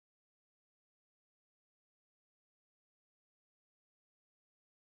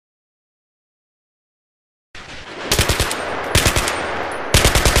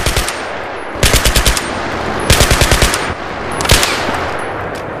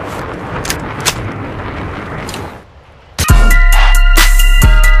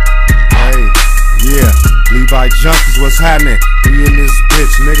Levi, Junkies, what's happening? We in this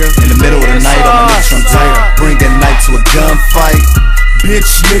bitch, nigga. In the middle of the night, on my niggas from tight, bring a knife to a gunfight. Bitch,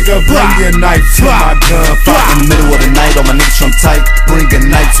 nigga, bring your knife to my gunfight. In the middle of the night, on my niggas from tight, bring a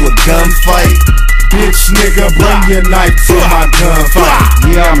knife to a gunfight. Bitch, nigga, bring your knife to my gunfight.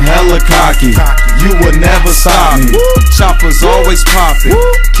 Yeah, I'm hella cocky. You would never stop me. Choppers always popping.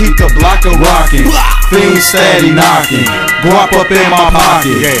 Keep the block a rocking. Fiends steady knocking. Guap up in my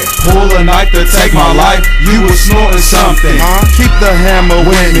pocket. Pull a knife to take my life. You was snorting something. Keep the hammer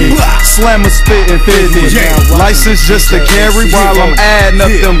with me. Slammer spitting 50. License just to carry while I'm adding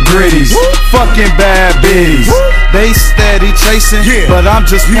up them gritties. Fucking bad biddies. They steady chasing, but I'm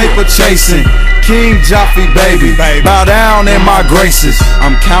just paper chasing. King Joffy, baby, bow down in my graces.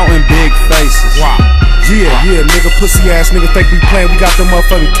 I'm counting big faces. Yeah, nigga, pussy ass nigga think we playing. We got the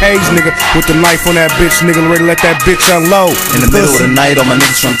motherfucking cage, nigga, with the knife on that bitch, nigga, ready to let that bitch unload. In the middle of the night, all my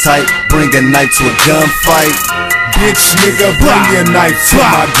niggas from tight, bring a knife to a gunfight. Bitch, nigga, bring your knife to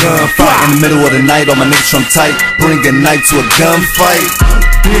my gunfight. In the middle of the night, all my niggas from tight, bring a knife to a gunfight.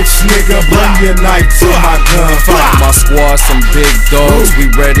 Bitch, nigga, bring your knife to my gunfight. My squad, some big dogs, we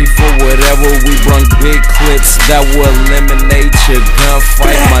ready for whatever. We brung big clips that will eliminate your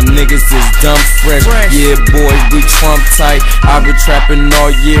gunfight. My niggas is dumb fresh, yeah boy, we Trump tight. I've been trapping all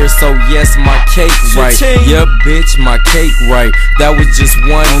year, so yes, my cake right. Yup, bitch, my cake right. That was just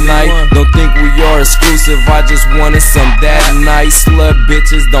one night, don't think we are exclusive. I just wanted some that nice. Slut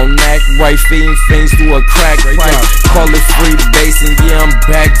bitches don't act right, feeding fiends through a crack pipe. Call it free basing, yeah, I'm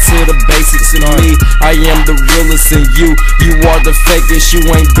back to the basics. In me, I am the realest, and you are the fakest. You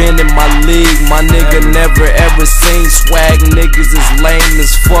ain't been in my league, my nigga, never ever seen swag. Niggas is lame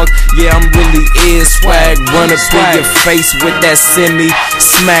as fuck, yeah, I'm really is swag. Run up in your face with that semi,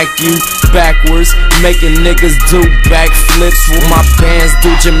 smack you backwards, making niggas do backflips. With my bands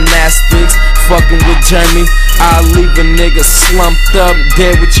do gymnastics, fucking with Jeremy, I'll leave a nigga slumped up,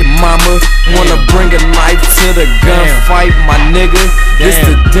 dead with your mama. Wanna bring a knife to the gunfight, my nigga. This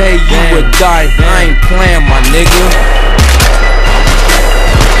the day you would die, I ain't playing, my nigga.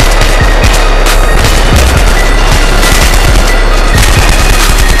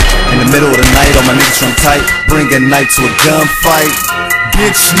 In the middle of the night, all my niggas from tight, bring a knife to a gunfight.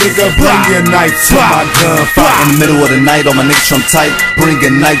 Bitch, nigga, bring your knife to my gunfight. In the middle of the night, all my niggas from tight, bring a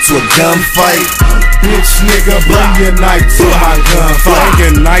knife to a gunfight. Bitch, nigga, bring your knife to my gunfight.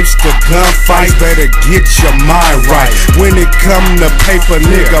 Bringing knives to gunfights, better get your mind right. When it come to paper,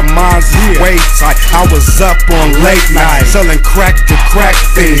 nigga, mine's way tight. I was up on late night, selling crack to crack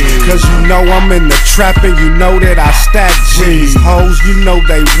fiends. Cause you know I'm in the trap and you know that I stack G's. Hoes, you know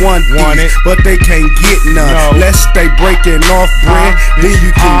they want it, but they can't get none. Lest they breaking off bread, then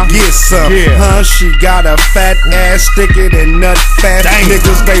you can get some. She got a fat ass, stick it and nut fast.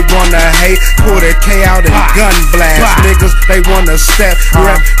 Niggas, they wanna hate, put a K out and gun blast. Niggas, they wanna step,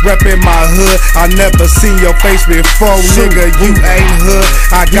 rep in my hood. I never seen your face before, nigga, you ain't hood.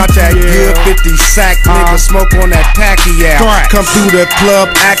 I got that good 50 sack, nigga, smoke on that packy out. Come through the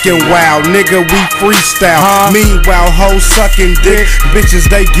club acting wild, nigga, we freestyle. Meanwhile, hoes sucking dick, bitches,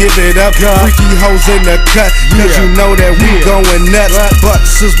 they give it up. Freaky hoes in the cut, cause you know that we going nuts.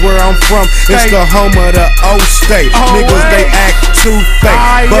 Bucks is where I'm from, it's the home of the old state. Niggas, they act too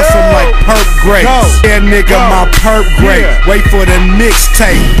fake, bust them like perp grapes. Yeah, nigga, my perp grape. Wait for the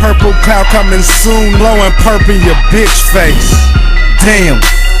mixtape. Purple cloud coming soon, blowing perp in your bitch face. Damn,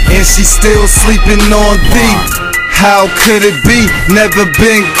 and she still sleeping on thee. How could it be? Never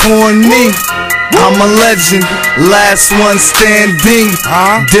been corny. I'm a legend, last one standing.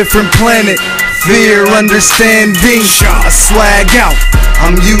 Different planet, fear, understanding. I swag out,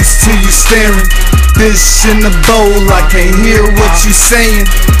 I'm used to you staring. Fish in the bowl, I can't hear what you saying.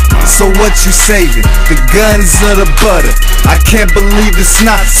 So what you saving? The guns or the butter? I can't believe it's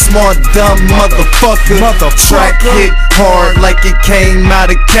not smart, dumb motherfucker. Track hit hard like it came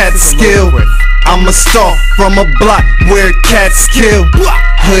out of Catskill. I'm a star from a block where cats kill.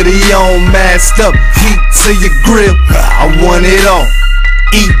 Hoodie on, masked up, heat to your grill. I want it all,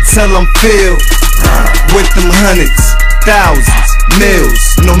 eat till I'm filled with them hundreds, thousands, mils.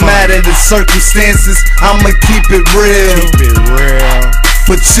 No matter the circumstances, I'ma keep it real.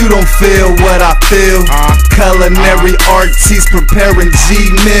 But you don't feel what I feel. Culinary artists preparing G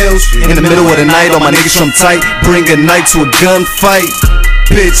meals. In the middle of the night, all my niggas from tight, bring a knife to a gunfight.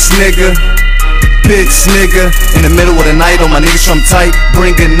 Bitch nigga, bitch nigga. In the middle of the night, all my niggas from tight,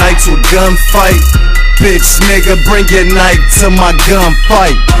 bring a knife to a gunfight. Bitch nigga, bring your knife to my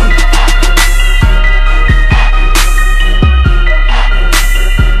gunfight.